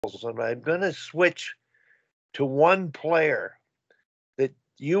and I'm going to switch to one player that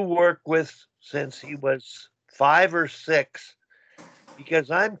you work with since he was 5 or 6, because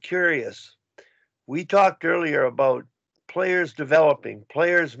I'm curious. We talked earlier about players developing,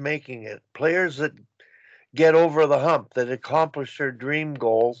 players making it, players that get over the hump, that accomplish their dream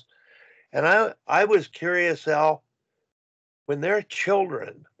goals. And I was curious, Al, when they're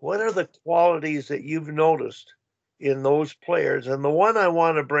children, what are the qualities that you've noticed in those players? And the one I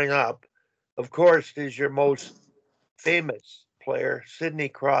want to bring up, of course, is your most famous player, Sidney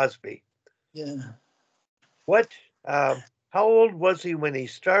Crosby. Yeah. What? How old was he when he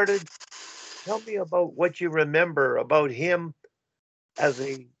started? Tell me about what you remember about him as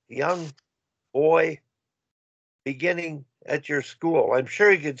a young boy beginning at your school. I'm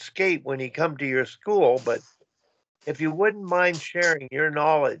sure he could skate when he come to your school, but if you wouldn't mind sharing your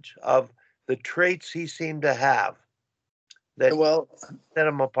knowledge of the traits he seemed to have that Well, set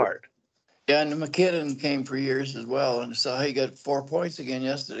him apart. yeah, and McKinnon came for years as well, and so he got 4 points again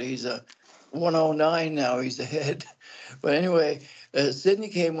yesterday. He's a 109 now. He's ahead. But anyway, Sidney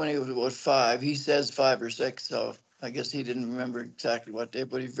came when he was about 5. He says 5 or 6, so I guess he didn't remember exactly what day,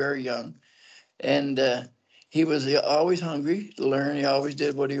 but he's very young. And he was always hungry to learn. He always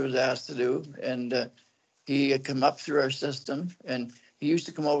did what he was asked to do. And he had come up through our system, and he used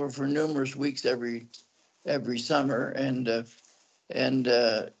to come over for numerous weeks every summer, and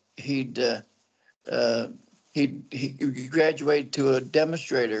he'd uh, he graduated to a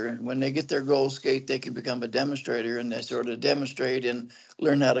demonstrator. And when they get their gold skate, they can become a demonstrator, and they sort of demonstrate and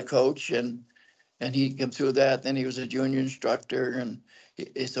learn how to coach. And he came through that. Then he was a junior instructor, and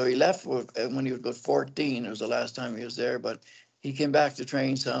so he left when he was about 14. It was the last time he was there, but he came back to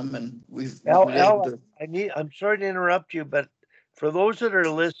train some, and we've been able Al, to. I'm sorry to interrupt you, but for those that are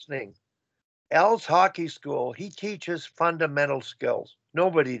listening, Al's hockey school, he teaches fundamental skills.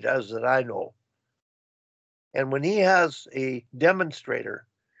 Nobody does that I know. And when he has a demonstrator,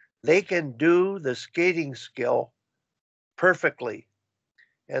 they can do the skating skill perfectly.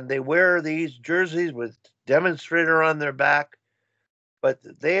 And they wear these jerseys with demonstrator on their back, but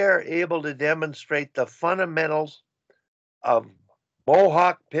they are able to demonstrate the fundamentals of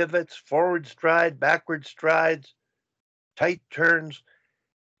mohawk pivots, forward stride, backward strides, tight turns,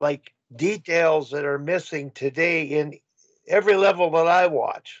 like details that are missing today in every level that I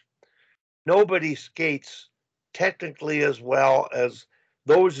watch. Nobody skates technically as well as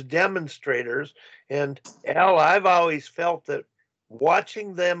those demonstrators. And Al, I've always felt that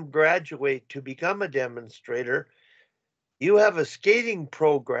watching them graduate to become a demonstrator, you have a skating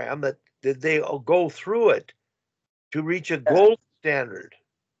program that did they go through it to reach a gold standard.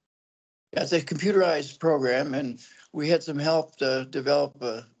 It's a computerized program, and we had some help to develop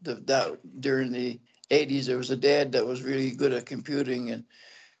that during the 80s. There was a dad that was really good at computing,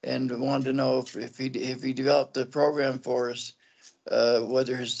 and wanted to know if he developed the program for us,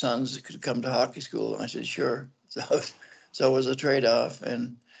 whether his sons could come to hockey school. And I said sure. So it was a trade off,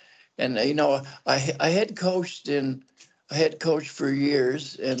 and I had coached for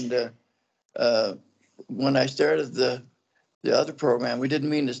years, and when I started the other program. We didn't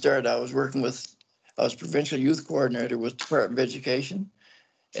mean to start. I was provincial youth coordinator with Department of Education.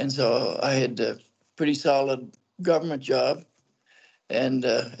 And so I had a pretty solid government job. And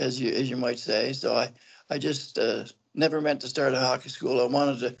as you might say, so I just never meant to start a hockey school. I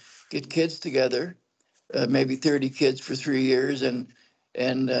wanted to get kids together, maybe 30 kids for 3 years, and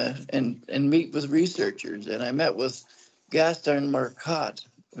meet with researchers. And I met with Gaston Marcotte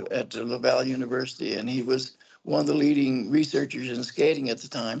at Laval University, and he was one of the leading researchers in skating at the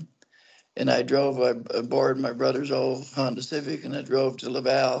time. And I drove aboard my brother's old Honda Civic, and I drove to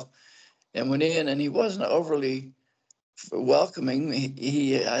Laval and went in, and he wasn't overly welcoming.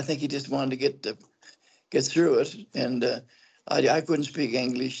 I think he just wanted to get through it, and I couldn't speak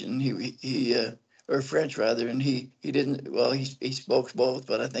English, and he or French rather, and he didn't. Well, he spoke both,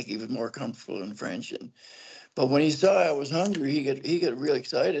 but I think he was more comfortable in French. But when he saw I was hungry, he got really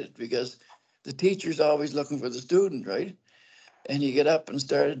excited because the teacher's always looking for the student, right? And he got up and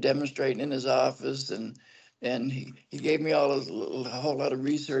started demonstrating in his office, and he gave me a whole lot of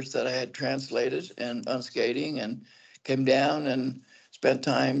research that I had translated and on skating, and came down and spent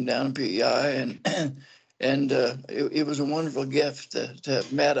time down in PEI, and it was a wonderful gift to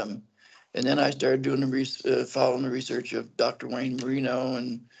have met him. And then I started doing following the research of Dr. Wayne Marino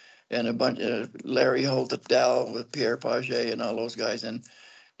and a bunch of Larry Holt at Dow with Pierre Paget and all those guys, and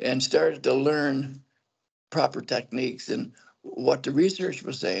started to learn proper techniques and what the research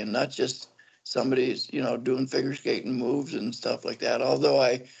was saying, not just somebody's, doing figure skating moves and stuff like that. Although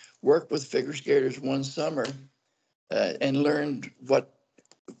I worked with figure skaters one summer and learned what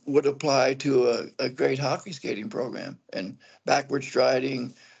would apply to a great hockey skating program. And backward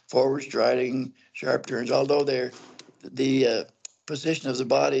striding, forward striding, sharp turns, although the position of the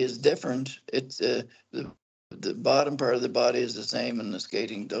body is different, it's the bottom part of the body is the same in the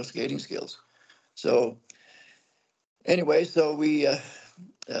skating, those skating skills. So anyway, so we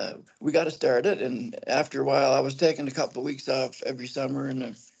got to start it, and after a while, I was taking a couple of weeks off every summer,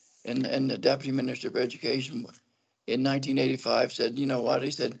 and the deputy minister of education in 1985 said, you know what?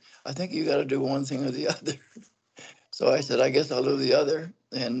 He said, I think you got to do one thing or the other. So I said, I guess I'll do the other,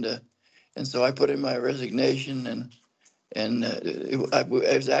 and so I put in my resignation, and I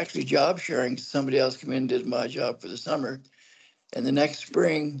was actually job sharing. Somebody else came in and did my job for the summer, and the next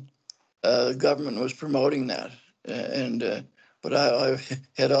spring, the government was promoting that, and but I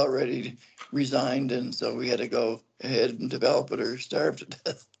had already resigned, and so we had to go ahead and develop it or starve to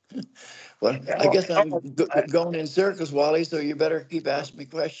death. Well, I Al, guess I'm I- going in circles, Wally, so you better keep asking me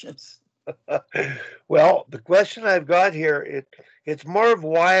questions. well, the question I've got here, it's more of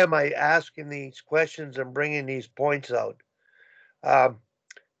why am I asking these questions and bringing these points out. Um,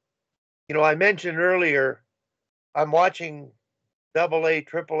 I mentioned earlier I'm watching double A,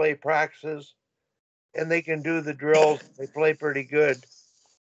 triple A practices, and they can do the drills. They play pretty good,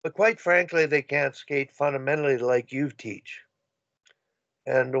 but quite frankly, they can't skate fundamentally like you teach.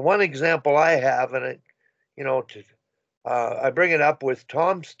 And the one example I have, and I bring it up with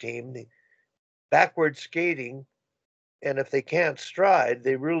Tom's team, the backward skating, and if they can't stride,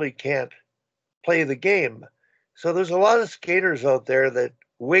 they really can't play the game. So there's a lot of skaters out there that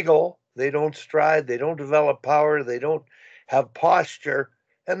wiggle, they don't stride, they don't develop power, they don't have posture,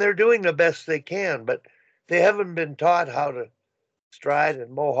 and they're doing the best they can, but they haven't been taught how to stride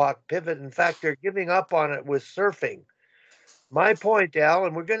and mohawk pivot. In fact, they're giving up on it with surfing. My point, Al,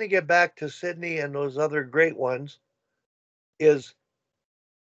 and we're going to get back to Sydney and those other great ones, is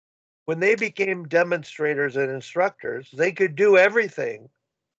when they became demonstrators and instructors, they could do everything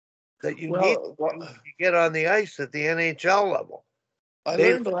that you need Well, to do when you get on the ice at the NHL level. They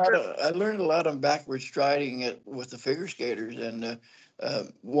I learned a lot on backward striding it with the figure skaters, and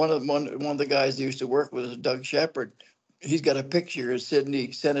one of the guys I used to work with is Doug Shepard. He's got a picture of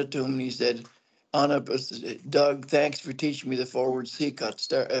Sydney, sent it to him, and he said, "On a Doug, thanks for teaching me the forward C cut."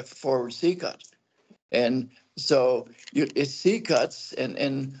 And so it's C cuts,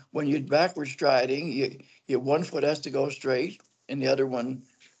 and when you're backward striding, one foot has to go straight, and the other one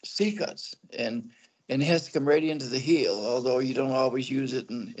C cuts, and it has to come right into the heel. Although you don't always use it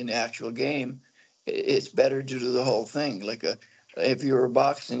in the actual game, it's better to do the whole thing. Like if you were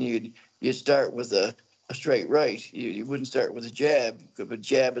boxing, you'd start with a straight right. You wouldn't start with a jab, but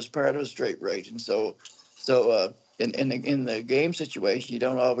jab is part of a straight right, and so in the game situation, you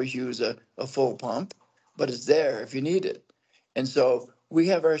don't always use a full pump, but it's there if you need it. And so we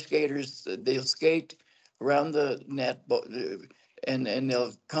have our skaters, they'll skate around the net, and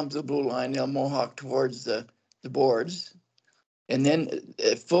they'll come to the blue line, they'll mohawk towards the boards, and then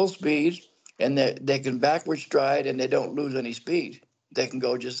at full speed, and they can backward stride and they don't lose any speed. They can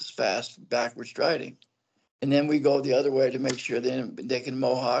go just as fast backward striding. And then we go the other way to make sure they can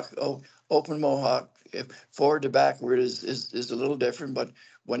mohawk, open mohawk. If forward to backward is a little different, but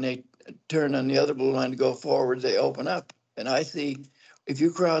when they turn on the other blue line to go forward, they open up. And I see if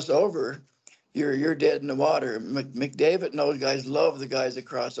you cross over, you're dead in the water. McDavid and those guys love the guys that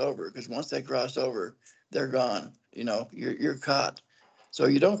cross over, because once they cross over, they're gone. You're caught. So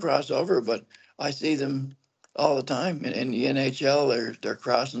you don't cross over, but I see them all the time in the NHL. They're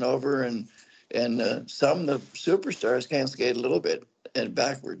crossing over, and some of the superstars can skate a little bit and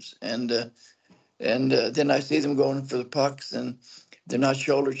backwards, and then I see them going for the pucks, and they're not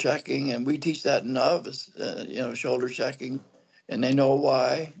shoulder checking, and we teach that in novice, shoulder checking, and they know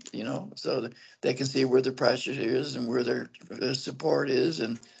why, so that they can see where the pressure is and where their support is,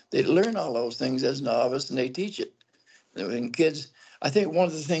 and they learn all those things as novice, and they teach it. And kids, I think one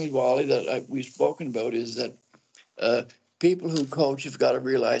of the things, Wally, that we've spoken about is that uh, people who coach have got to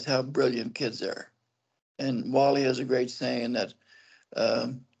realize how brilliant kids are. And Wally has a great saying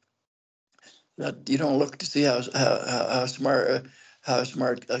um, that you don't look to see how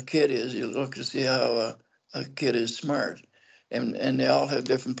smart a kid is. You look to see how a kid is smart, and they all have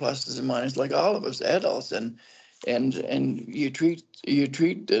different pluses and minuses, like all of us adults. And you treat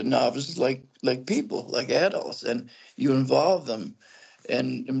the novices like people, like adults, and you involve them,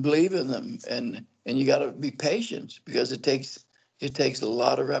 and believe in them, and you got to be patient, because it takes a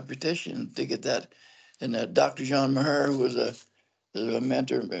lot of repetition to get that. And Dr. John Maher, who was a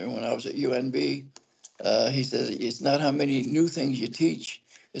mentor when I was at UNB, he says it's not how many new things you teach,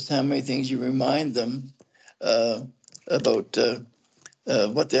 it's how many things you remind them uh, about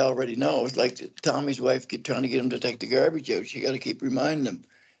what they already know. It's like Tommy's wife trying to get him to take the garbage out. You got to keep reminding them.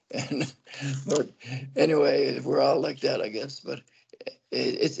 And but anyway, we're all like that, I guess. But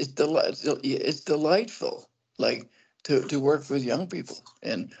it's delightful, like to work with young people.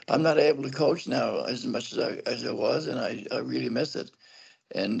 And I'm not able to coach now as much as I was, and I really miss it.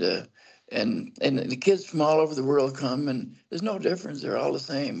 And and the kids from all over the world come, and there's no difference. They're all the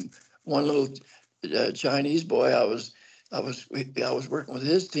same. One little Chinese boy, I was working with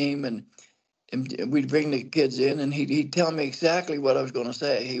his team, and we'd bring the kids in, and he'd tell me exactly what I was going to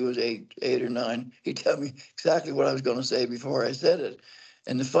say. He was eight or nine. He'd tell me exactly what I was going to say before I said it.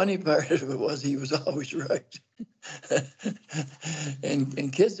 And the funny part of it was he was always right.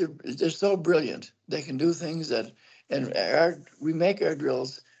 and kids they're so brilliant. They can do things that, and we make our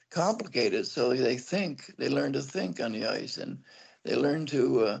drills complicated so they learn to think on the ice, and they learn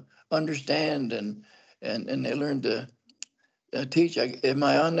to understand, and they learn to teach. Am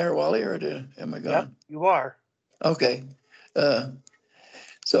I on there, Wally, or am I gone? Yep, you are. Okay.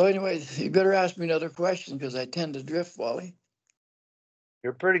 So anyway, you better ask me another question because I tend to drift, Wally.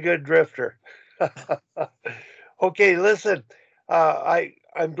 You're a pretty good drifter. Okay, listen.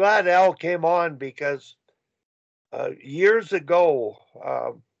 I'm glad Al came on because years ago,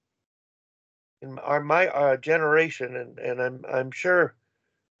 in my generation, and I'm sure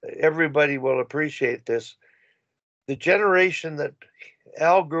everybody will appreciate this. The generation that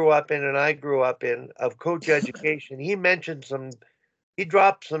Al grew up in and I grew up in of coach education, he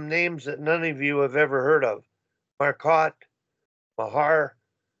dropped some names that none of you have ever heard of. Marcotte, Mahar.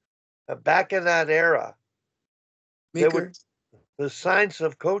 Back in that era, Meeker. the science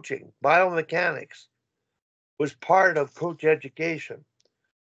of coaching, biomechanics, was part of coach education.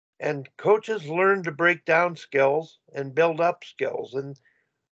 And coaches learned to break down skills and build up skills. And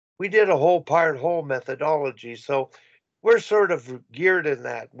we did a whole methodology. So we're sort of geared in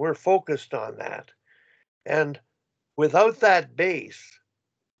that. We're focused on that. And without that base,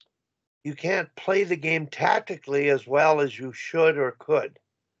 you can't play the game tactically as well as you should or could.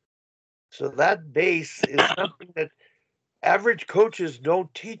 So that base is something that average coaches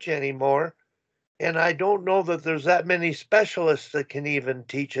don't teach anymore. And I don't know that there's that many specialists that can even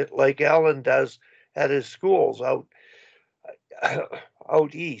teach it like Alan does at his schools out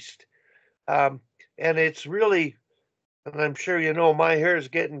east. And it's really, and I'm sure you know, my hair is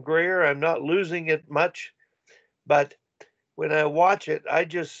getting grayer. I'm not losing it much, but when I watch it, I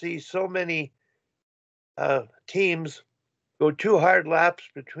just see so many teams go 2 hard laps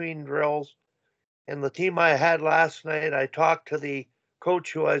between drills. And the team I had last night, I talked to the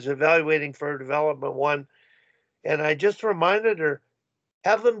coach who I was evaluating for development one, and I just reminded her,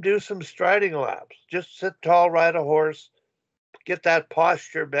 have them do some striding laps. Just sit tall, ride a horse, get that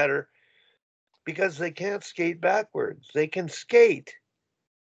posture better, because they can't skate backwards. They can skate,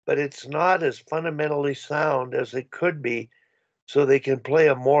 but it's not as fundamentally sound as it could be, so they can play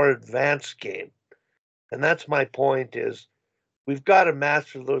a more advanced game. And that's my point is we've got to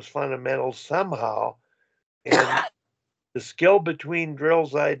master those fundamentals somehow. And the skill between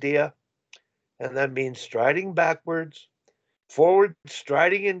drills idea, and that means striding backwards, forward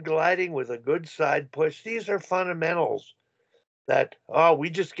striding and gliding with a good side push. These are fundamentals that, we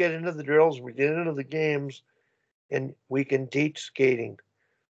just get into the drills, we get into the games, and we can teach skating.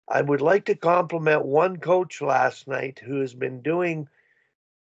 I would like to compliment one coach last night who has been doing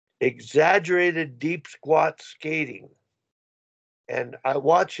exaggerated deep squat skating. And I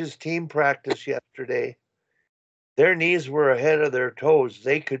watched his team practice yesterday. Their knees were ahead of their toes.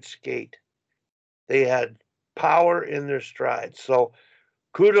 They could skate. They had power in their strides. So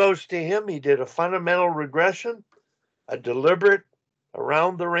kudos to him. He did a fundamental regression, a deliberate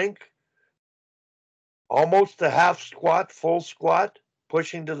around the rink, almost a half squat, full squat,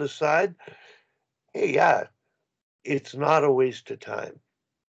 pushing to the side. Hey, yeah, it's not a waste of time.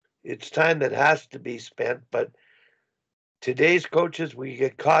 It's time that has to be spent. But today's coaches, we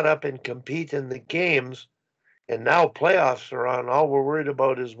get caught up and compete in the games, and now playoffs are on. All we're worried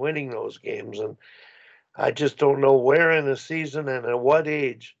about is winning those games. And I just don't know where in the season and at what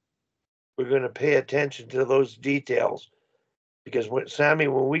age we're going to pay attention to those details. Because Sammy,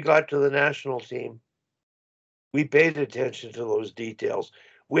 when we got to the national team, we paid attention to those details.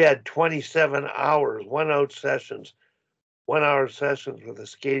 We had 27 hours, 1 hour sessions with a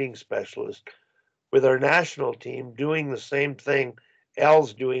skating specialist with our national team doing the same thing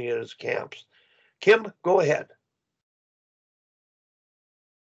Al's doing at his camps. Kim, go ahead.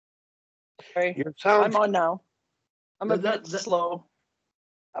 Sorry, I'm on now. I'm a bit slow.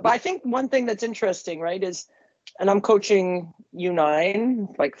 But I think one thing that's interesting, right, is, and I'm coaching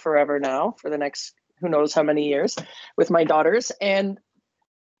U9 like forever now for the next who knows how many years with my daughters. And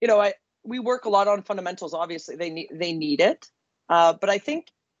we work a lot on fundamentals. Obviously, they need it. But I think,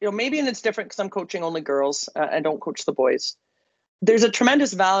 maybe, and it's different because I'm coaching only girls and don't coach the boys. There's a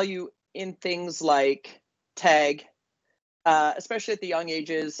tremendous value in things like tag, especially at the young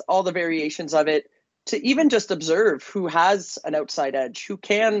ages, all the variations of it, to even just observe who has an outside edge, who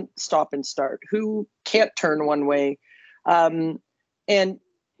can stop and start, who can't turn one way. And,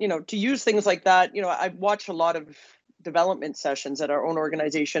 to use things like that, I've watched a lot of development sessions at our own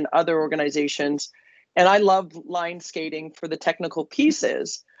organization, other organizations, and I love line skating for the technical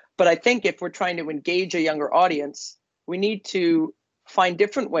pieces. But I think if we're trying to engage a younger audience, we need to find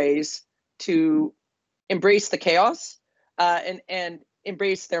different ways to embrace the chaos and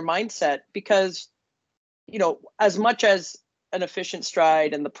embrace their mindset, because, as much as an efficient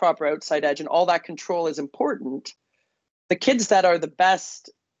stride and the proper outside edge and all that control is important, the kids that are the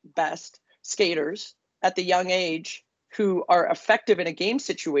best skaters at the young age, who are effective in a game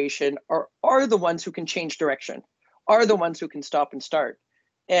situation, are the ones who can change direction, are the ones who can stop and start.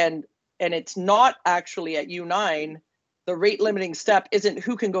 And it's not actually at U9, the rate limiting step isn't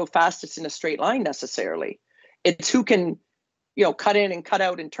who can go fastest in a straight line necessarily. It's who can, cut in and cut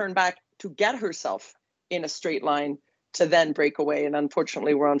out and turn back to get herself in a straight line to then break away. And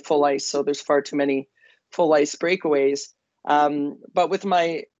unfortunately, we're on full ice, so there's far too many full ice breakaways. But with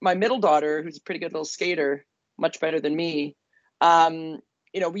my middle daughter, who's a pretty good little skater, much better than me,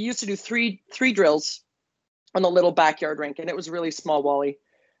 we used to do three drills on the little backyard rink, and it was really small, Wally.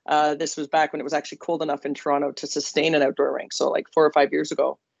 This was back when it was actually cold enough in Toronto to sustain an outdoor rink, so like 4 or 5 years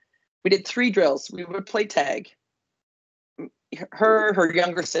ago. We did 3 drills. We would play tag. Her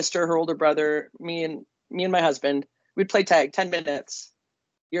younger sister, her older brother, me and my husband, we'd play tag 10 minutes.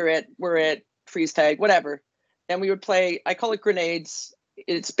 You're it, we're it, freeze tag, whatever. And we would play, I call it grenades.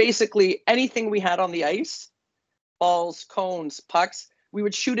 It's basically anything we had on the ice, balls, cones, pucks, we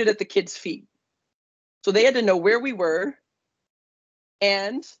would shoot it at the kids' feet. So they had to know where we were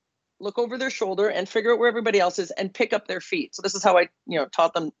and look over their shoulder and figure out where everybody else is and pick up their feet. So this is how I,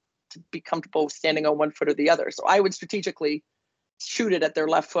 taught them to be comfortable standing on one foot or the other. So I would strategically shoot it at their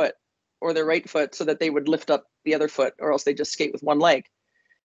left foot or their right foot so that they would lift up the other foot, or else they just skate with one leg.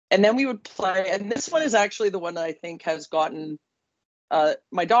 And then we would play, and this one is actually the one that I think has gotten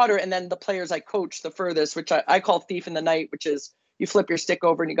my daughter and then the players I coach the furthest, which I call Thief in the Night, which is you flip your stick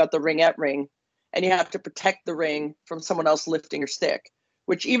over and you got the ringette ring, and you have to protect the ring from someone else lifting your stick,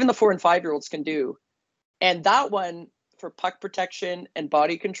 which even the 4 and 5-year-olds can do. And that one for puck protection and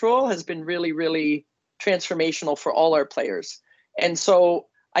body control has been really, really transformational for all our players. And so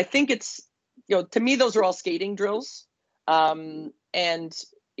I think it's, to me, those are all skating drills. And,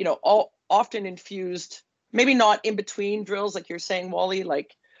 all often infused, maybe not in between drills, like you're saying, Wally,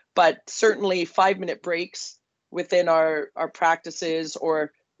 but certainly 5-minute breaks within our practices,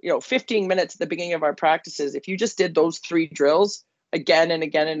 or, 15 minutes at the beginning of our practices. If you just did those 3 drills again and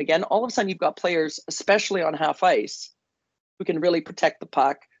again and again, all of a sudden you've got players, especially on half ice, who can really protect the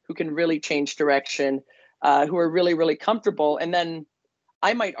puck, who can really change direction, who are really, really comfortable. And then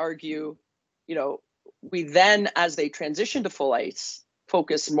I might argue, we then, as they transition to full ice,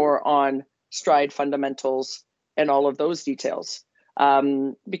 focus more on stride fundamentals and all of those details.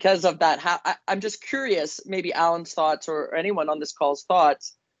 Because of that, I'm just curious, maybe Alan's thoughts or anyone on this call's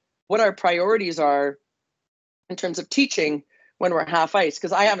thoughts, what our priorities are in terms of teaching when we're half ice,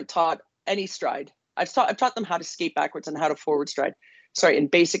 because I haven't taught any stride. I've taught them how to skate backwards and how to forward stride, in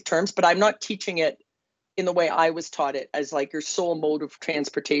basic terms, but I'm not teaching it in the way I was taught it, as like your sole mode of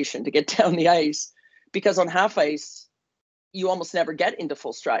transportation to get down the ice, because on half ice, you almost never get into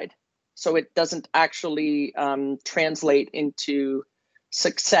full stride. So it doesn't actually translate into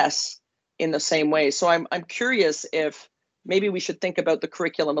success in the same way. So I'm curious if maybe we should think about the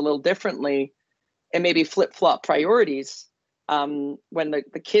curriculum a little differently and maybe flip-flop priorities when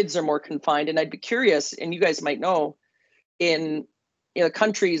the kids are more confined. And I'd be curious, and you guys might know, in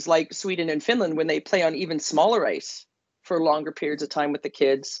countries like Sweden and Finland, when they play on even smaller ice for longer periods of time with the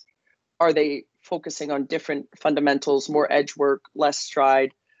kids, are they focusing on different fundamentals, more edge work, less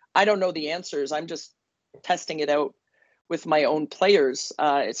stride? I don't know the answers. I'm just testing it out with my own players.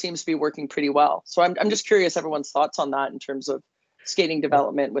 It seems to be working pretty well. So I'm just curious everyone's thoughts on that in terms of skating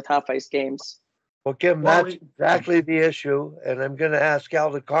development with half ice games. Well, Kim, that's exactly the issue. And I'm going to ask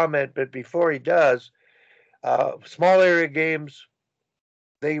Al to comment, but before he does, small area games,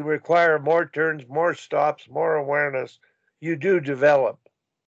 they require more turns, more stops, more awareness. You do develop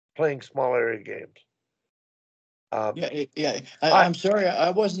playing small area games. I'm sorry,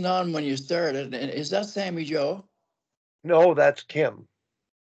 I wasn't on when you started. Is that Sammy Joe? No, that's Kim.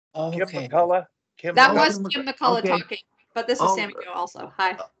 Oh, Kim okay. McCullough. That was Kim McCullough talking. But this is Oh. Sammy Joe also.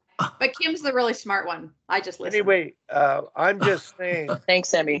 Hi. But Kim's the really smart one. I just listen. Anyway, I'm just saying, Thanks,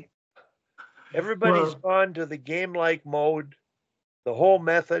 Sammy. everybody's gone to the game-like mode, the whole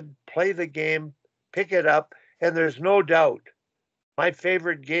method, play the game, pick it up, and there's no doubt my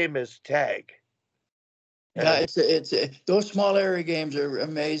favorite game is tag. Yeah, those small area games are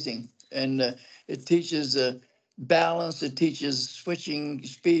amazing, and it teaches balance. It teaches switching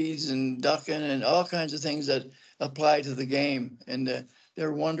speeds and ducking and all kinds of things that apply to the game, and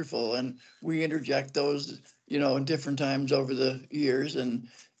they're wonderful. And we interject those, in different times over the years,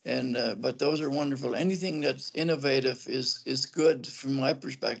 but those are wonderful. Anything that's innovative is good from my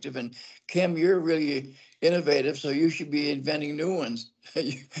perspective. And Kim, you're really innovative, so you should be inventing new ones.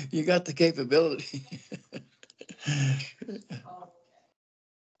 You got the capability.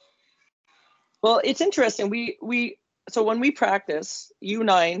 Well, it's interesting. So when we practice,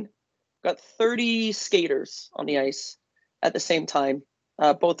 U9 got 30 skaters on the ice at the same time.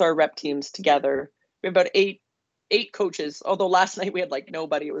 Both our rep teams together. We have about eight coaches. Although last night we had like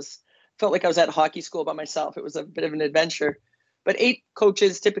nobody. Felt like I was at hockey school by myself. It was a bit of an adventure. But 8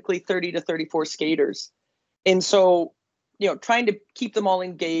 coaches, typically 30 to 34 skaters. And so, trying to keep them all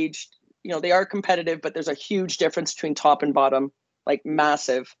engaged. They are competitive, but there's a huge difference between top and bottom, like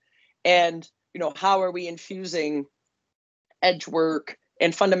massive. And how are we infusing edge work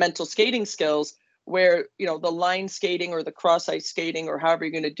and fundamental skating skills where, the line skating or the cross ice skating or however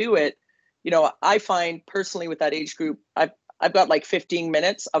you're going to do it, I find personally with that age group, I've got like 15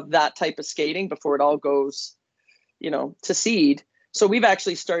 minutes of that type of skating before it all goes, to seed. So we've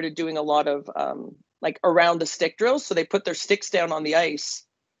actually started doing a lot of like around the stick drills. So they put their sticks down on the ice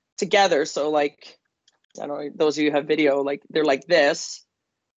together. So like, I don't know, those of you who have video, like they're like this.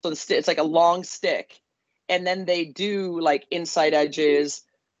 So it's like a long stick. And then they do like inside edges,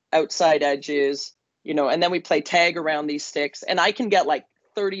 outside edges, and then we play tag around these sticks. And I can get like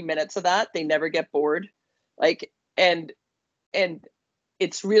 30 minutes of that. They never get bored. Like, and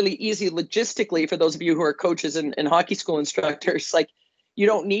it's really easy logistically for those of you who are coaches and hockey school instructors. Like, you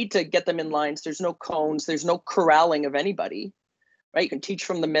don't need to get them in lines. There's no cones. There's no corralling of anybody, right? You can teach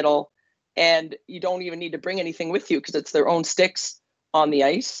from the middle, and you don't even need to bring anything with you because it's their own sticks on the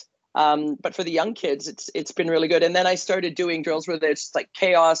ice. But for the young kids, it's been really good. And then I started doing drills where it's just like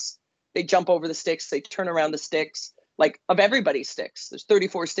chaos. They jump over the sticks. They turn around the sticks, like of everybody's sticks. There's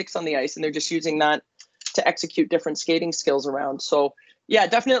 34 sticks on the ice, and they're just using that to execute different skating skills around. So yeah,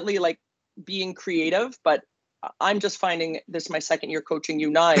 definitely like being creative, but I'm just finding this my second year coaching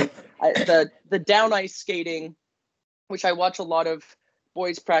U9. The down ice skating, which I watch a lot of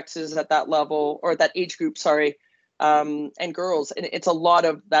boys practices at that level or that age group, sorry, and girls, and it's a lot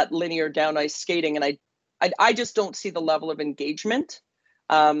of that linear down ice skating. And I just don't see the level of engagement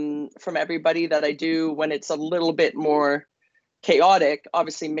from everybody that I do when it's a little bit more chaotic,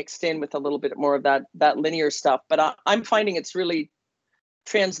 obviously mixed in with a little bit more of that linear stuff. But I'm finding it's really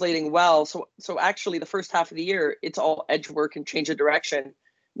translating well. So actually the first half of the year, it's all edge work and change of direction.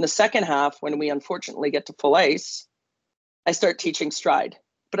 In the second half, when we unfortunately get to full ice, I start teaching stride,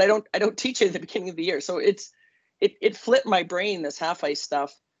 but I don't teach it at the beginning of the year. So it flipped my brain, this half ice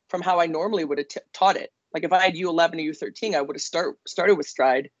stuff, from how I normally would have taught it. Like if I had U11 or U13, I would have started with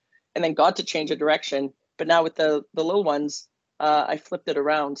stride and then got to change of direction. But now with the little ones, I flipped it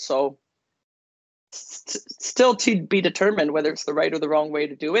around. So still to be determined whether it's the right or the wrong way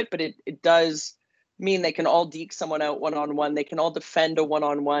to do it, but it does mean they can all deke someone out one-on-one. They can all defend a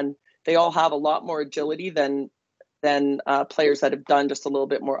one-on-one. They all have a lot more agility than players that have done just a little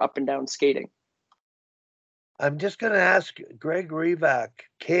bit more up and down skating. I'm just going to ask Greg Revac,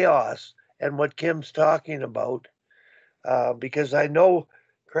 chaos, and what Kim's talking about, because I know,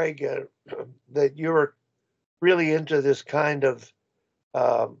 Craig, that you're really into this kind of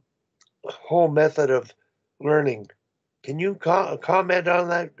whole method of learning. Can you comment on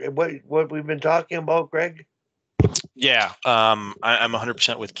that? What we've been talking about, Greg? Yeah, I'm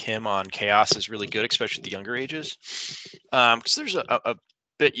 100% with Kim on chaos is really good, especially at the younger ages, because there's a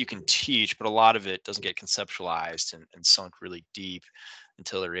bit you can teach, but a lot of it doesn't get conceptualized and sunk really deep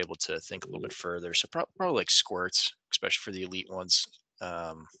until they're able to think a little bit further. So probably like squirts, especially for the elite ones.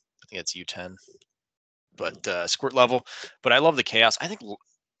 I think it's U10, but squirt level. But I love the chaos. I think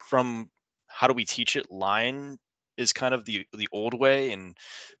from how do we teach it, line is kind of the old way, and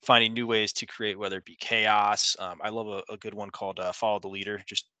finding new ways to create, whether it be chaos. I love a good one called follow the leader.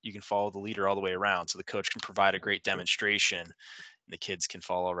 Just you can follow the leader all the way around, so the coach can provide a great demonstration, and the kids can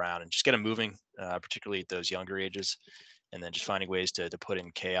follow around and just get them moving, particularly at those younger ages. And then just finding ways to put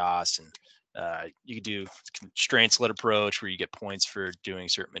in chaos, and you can do constraints led approach where you get points for doing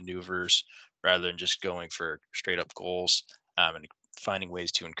certain maneuvers, rather than just going for straight up goals, and finding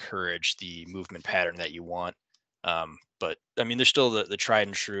ways to encourage the movement pattern that you want. But I mean, there's still the tried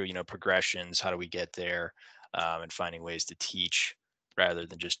and true, progressions. How do we get there? And finding ways to teach rather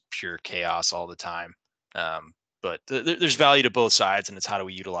than just pure chaos all the time. But there's value to both sides, and it's how do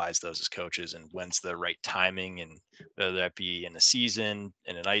we utilize those as coaches, and when's the right timing, and whether that be in a season,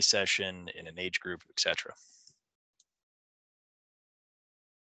 in an ice session, in an age group, etc.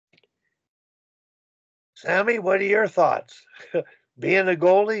 Sammy, what are your thoughts? Being a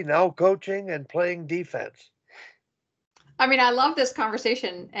goalie, now coaching and playing defense. I mean, I love this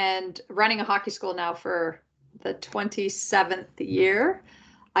conversation, and running a hockey school now for the 27th year.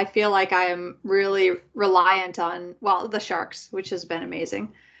 I feel like I am really reliant on, well, the Sharks, which has been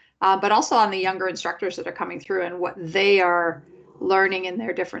amazing, but also on the younger instructors that are coming through and what they are learning in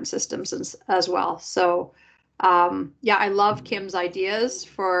their different systems as well. So, yeah, I love Kim's ideas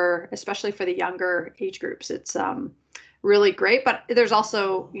especially for the younger age groups. It's really great, but there's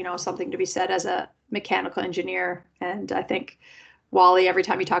also, something to be said as a mechanical engineer. And I think, Wally, every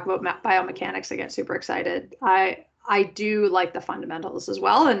time you talk about biomechanics, I get super excited. I do like the fundamentals as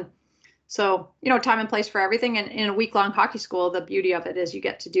well. And so, time and place for everything. And in a week-long hockey school, the beauty of it is you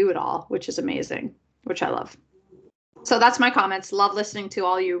get to do it all, which is amazing, which I love. So that's my comments. Love listening to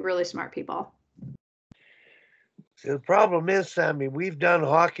all you really smart people. The problem is, Sammy, we've done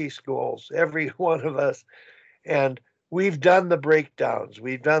hockey schools, every one of us, and we've done the breakdowns.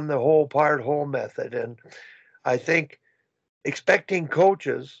 We've done the whole method. And I think expecting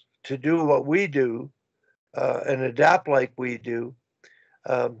coaches to do what we do and adapt like we do,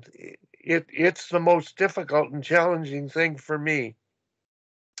 it's the most difficult and challenging thing for me.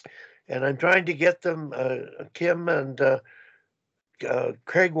 And I'm trying to get them, Kim and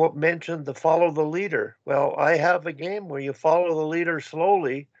Craig mentioned the follow the leader. Well, I have a game where you follow the leader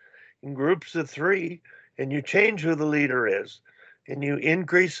slowly in groups of 3, and you change who the leader is, and you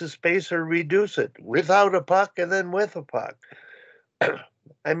increase the space or reduce it without a puck and then with a puck.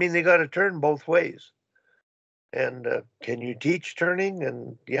 I mean, they got to turn both ways. And can you teach turning?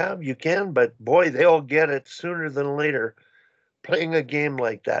 And yeah, you can, but boy, they'll get it sooner than later playing a game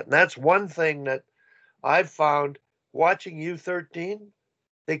like that. And that's one thing that I've found watching U13.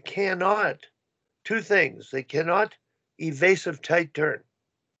 They cannot, 2 things. They cannot evasive tight turn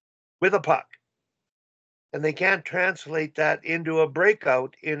with a puck. And they can't translate that into a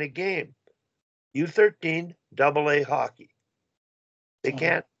breakout in a game. U13, AA hockey. They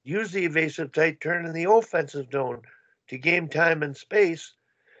can't use the evasive tight turn in the offensive zone to game time and space.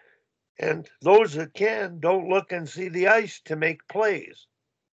 And those that can don't look and see the ice to make plays.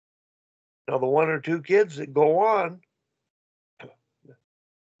 Now, the 1 or 2 kids that go on,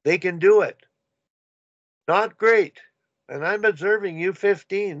 they can do it. Not great. And I'm observing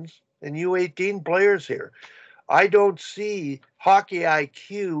U15s and U18 players here. I don't see hockey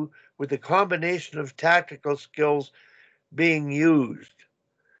IQ with a combination of tactical skills being used.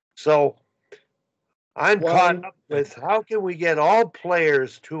 So I'm caught up with how can we get all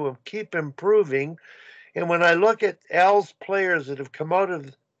players to keep improving. And when I look at Al's players that have come out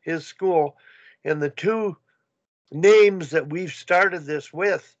of his school and the 2 names that we've started this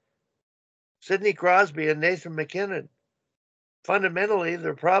with, Sidney Crosby and Nathan Mackinnon, fundamentally,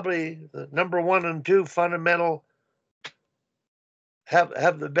 they're probably the number 1 and 2 fundamental,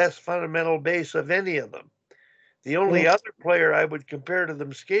 have the best fundamental base of any of them. The only other player I would compare to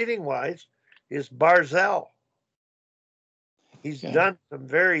them skating wise is Barzell. He's done some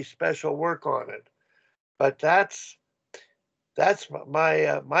very special work on it. But that's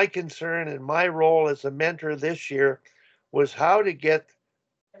my concern, and my role as a mentor this year was how to get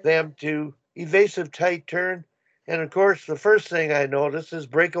them to evasive tight turn. And of course, the first thing I noticed is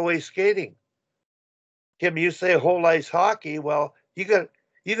breakaway skating. Kim, you say whole ice hockey. Well, you got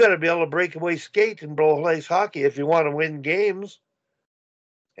to be able to breakaway skate and whole ice hockey if you want to win games.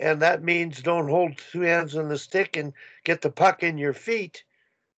 And that means don't hold 2 hands on the stick and get the puck in your feet.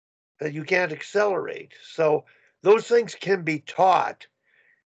 That you can't accelerate. So those things can be taught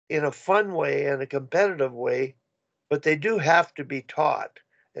in a fun way and a competitive way, but they do have to be taught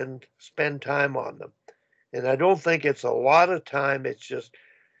and spend time on them. And I don't think it's a lot of time. It's just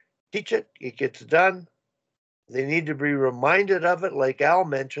teach it, it gets done. They need to be reminded of it, like Al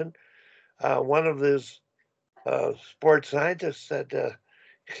mentioned. One of those sports scientists said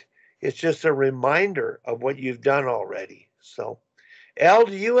it's just a reminder of what you've done already. So, Al,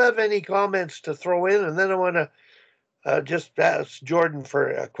 do you have any comments to throw in? And then I want to just ask Jordan for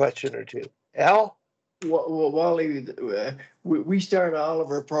a question or 2. Al? Well, Wally, we start all of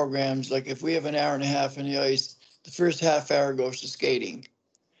our programs, like if we have an hour and a half on the ice, the first half hour goes to skating.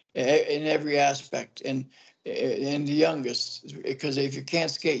 in every aspect, and the youngest, because if you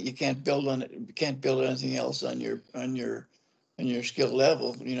can't skate, you can't build on it. You can't build anything else on your skill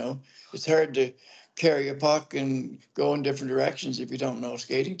level. You know, it's hard to carry a puck and go in different directions if you don't know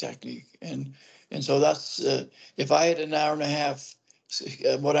skating technique. And so that's if I had an hour and a half,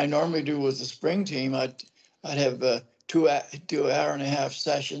 what I normally do with the spring team, I'd have 2 hour and a half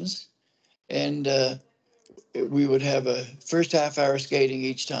sessions, and we would have a first half hour skating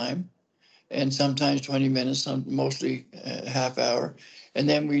each time, and sometimes 20 minutes, mostly half hour. And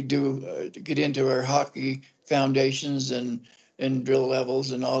then we do get into our hockey foundations and drill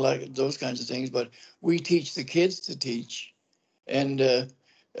levels and all that, those kinds of things. But we teach the kids to teach. And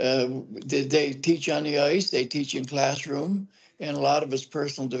they teach on the ice, they teach in classroom, and a lot of it's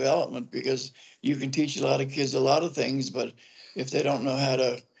personal development, because you can teach a lot of kids a lot of things, but if they don't know how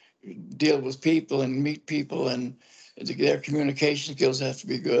to deal with people and meet people, and their communication skills have to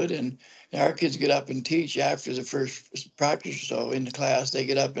be good. And our kids get up and teach after the first practice or so in the class. They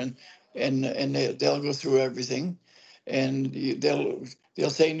get up and they'll go through everything, and they'll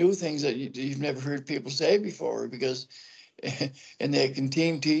say new things that you've never heard people say before, because and they can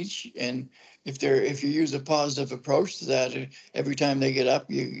team teach. And if you use a positive approach to that, every time they get up,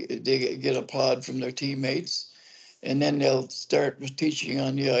 they get applaud from their teammates, and then they'll start teaching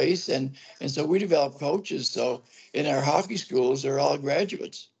on the ice. And so we develop coaches. So in our hockey schools, they're all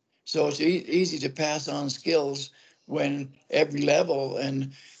graduates. So it's easy to pass on skills when every level.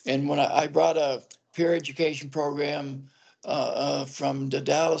 And when I brought a peer education program from the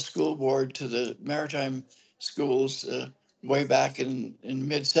Dallas School Board to the Maritime schools way back in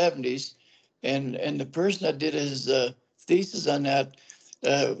mid 70s. And the person that did his thesis on that,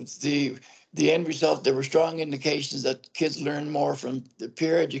 the end result, there were strong indications that kids learn more from the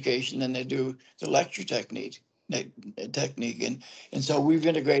peer education than they do the lecture technique. And so we've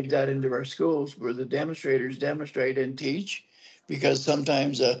integrated that into our schools, where the demonstrators demonstrate and teach, because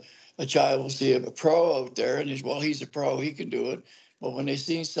sometimes a child will see a pro out there and he's a pro, he can do it. But when they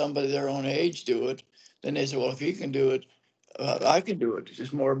see somebody their own age do it, then they say, well, if he can do it, I can do it. It's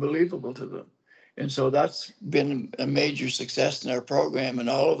just more believable to them. And so that's been a major success in our program, and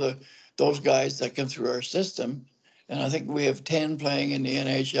all of those guys that come through our system. And I think we have 10 playing in the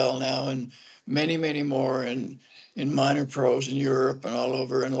NHL now, and many, many more in minor pros in Europe and all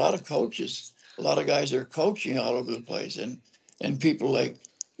over, and a lot of coaches. A lot of guys are coaching all over the place, and people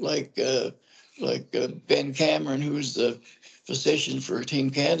like Ben Cameron, who's the physician for Team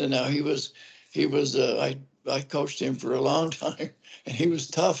Canada now. I coached him for a long time, and he was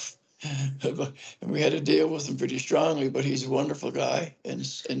tough. And we had to deal with him pretty strongly, but he's a wonderful guy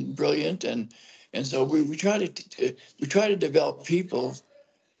and brilliant. And so we try to develop people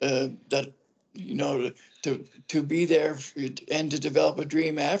that, you know, to be there and to develop a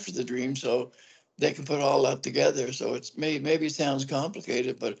dream after the dream, so they can put all that together. So it's maybe it sounds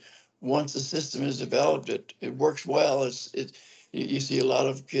complicated, but once the system is developed, it works well. You see a lot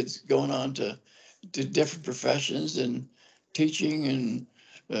of kids going on to different professions and teaching and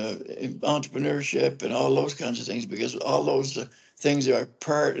entrepreneurship and all those kinds of things, because all those things are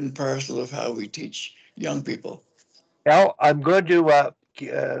part and parcel of how we teach young people. Al, I'm going to,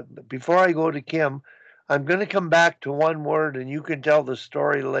 before I go to Kim, I'm going to come back to one word, and you can tell the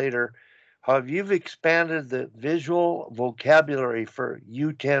story later. How you've expanded the visual vocabulary for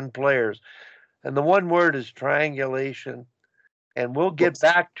U10 players. And the one word is triangulation, and we'll get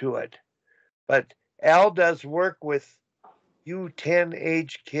back to it. But Al does work with U10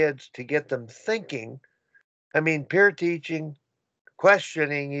 age kids to get them thinking. I mean, peer teaching,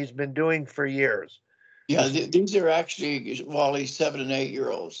 questioning, he's been doing for years. Yeah, these are actually, Wally, 7 and 8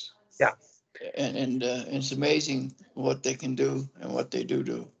 year olds. Yeah. And it's amazing what they can do and what they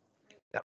do.